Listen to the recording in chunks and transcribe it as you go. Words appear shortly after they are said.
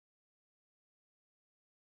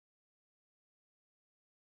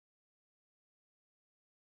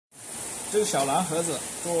这个小蓝盒子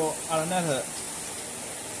做 ArtNet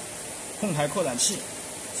控台扩展器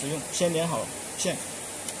使用，先连好线、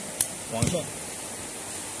网线、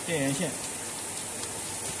电源线、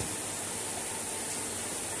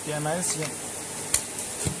DMS 线。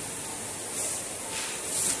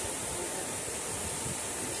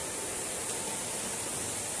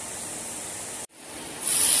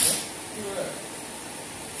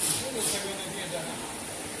这个前面的电在哪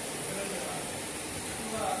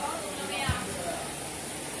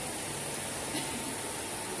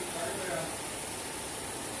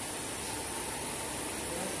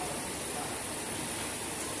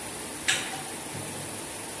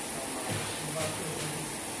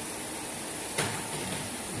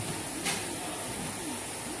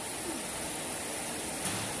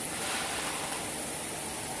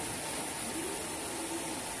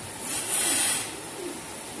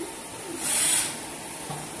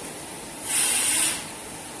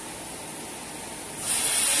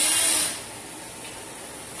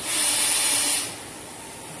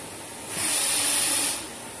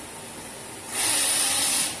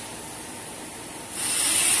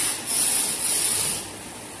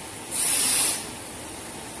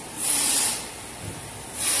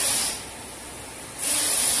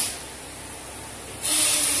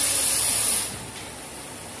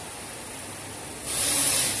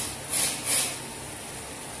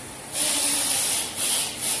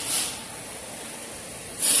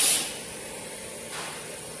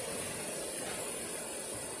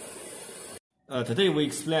？Today we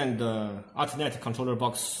explain the ArtNet controller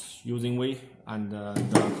box using way and the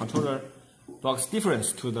controller box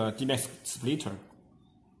difference to the DMX splitter.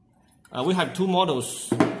 We have two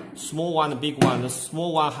models, small one, big one. The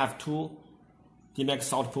small one have two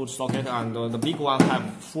DMX output socket and the big one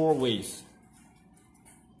have 4 ways.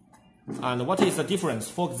 And what is the difference?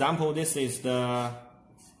 For example, this is the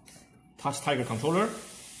Touch Tiger controller.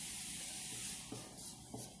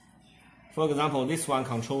 For example, this one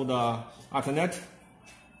control the ArtNet,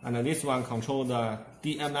 and this one control the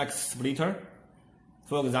DMX splitter.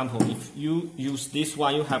 For example, if you use this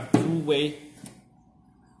one, you have two-way.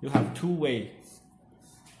 You can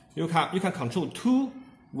control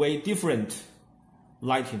two-way different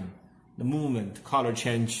lighting, the movement, color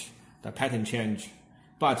change, the pattern change.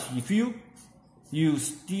 But if you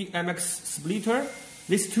use DMX splitter,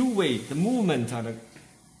 this two-way, the movement and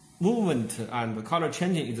the color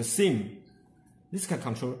changing is the same. This can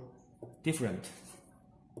control different,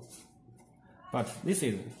 but this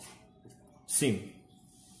is same.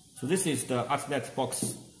 So this is the ArtNet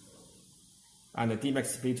box and the DMX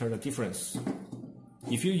splitter, the difference.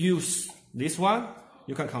 If you use this one,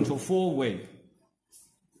 you can control 4-way.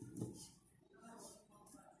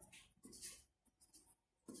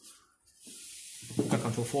 You can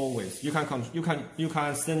control 4 ways. You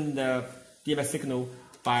can send the DMX signal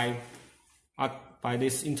by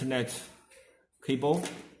this internet cable,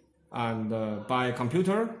 and by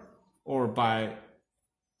computer or by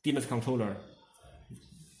DMX controller.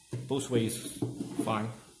 Both ways fine.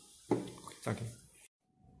 Thank you.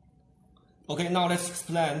 Okay, now let's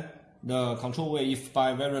explain the control way if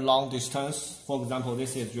by very long distance. For example,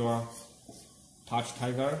 this is your Touch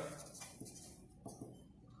Tiger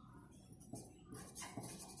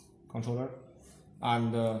controller,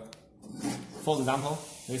 and for example,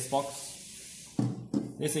 this box.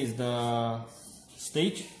 This is the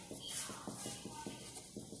stage.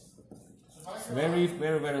 Very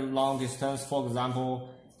long distance, for example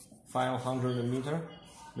 500 meters,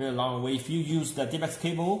 very long way. If you use the DMX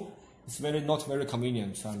cable, it's not very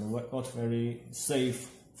convenient and not very safe.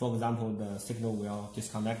 For example, the signal will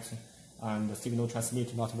disconnect and the signal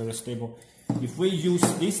transmit not very stable. If we use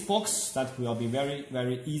this box, that will be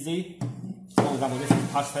very easy. For example, this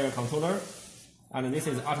is Touch Tiger controller, and this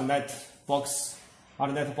is ArtNet box.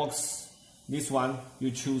 ArtNet box, this one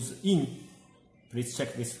you choose in. Please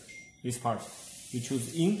check this part. You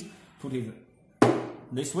choose in, put it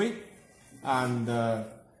this way, and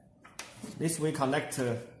this way connect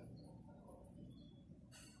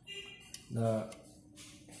the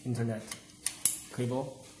internet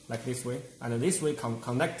cable like this way, and this way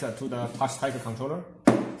connect to the Touch Tiger controller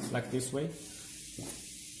like this way,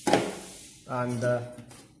 and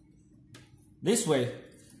this way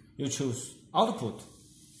you choose output,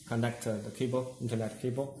 connect the cable, internet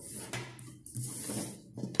cable,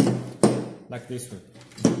 like this way.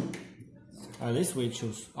 And this way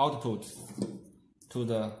choose output to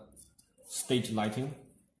the stage lighting.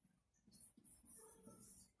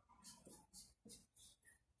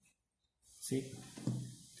 See?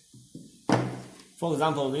 For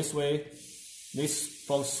example, this way, this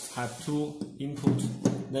box have 2 input,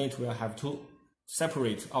 then it will have 2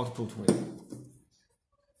 separate output with.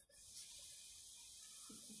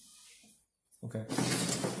 Okay.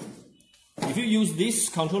 If you use this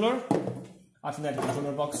controller, ArtNet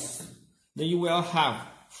controller box, then you will have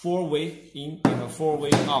 4-way in and a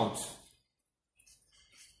 4-way out.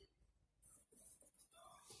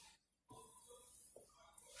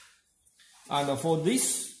 And for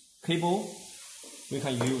this cable, we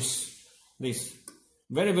can use this.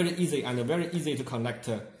 Very, very easy and very easy to connect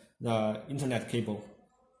the internet cable.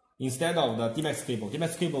 Instead of the DMAX cable.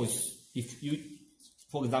 DMAX cable is, if you,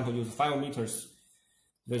 for example, use 5 meters,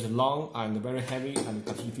 it's long and very heavy,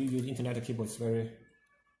 but if you use internet cable, it's very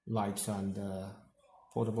light and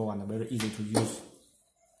portable and very easy to use.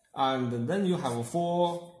 And then you have a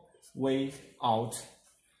 4-way out.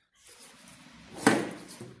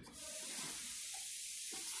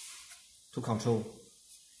 To control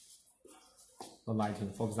the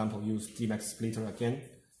lighting. For example, use DMAX splitter again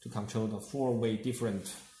to control the 4-way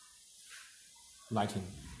different lighting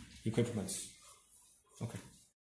equipments. Okay.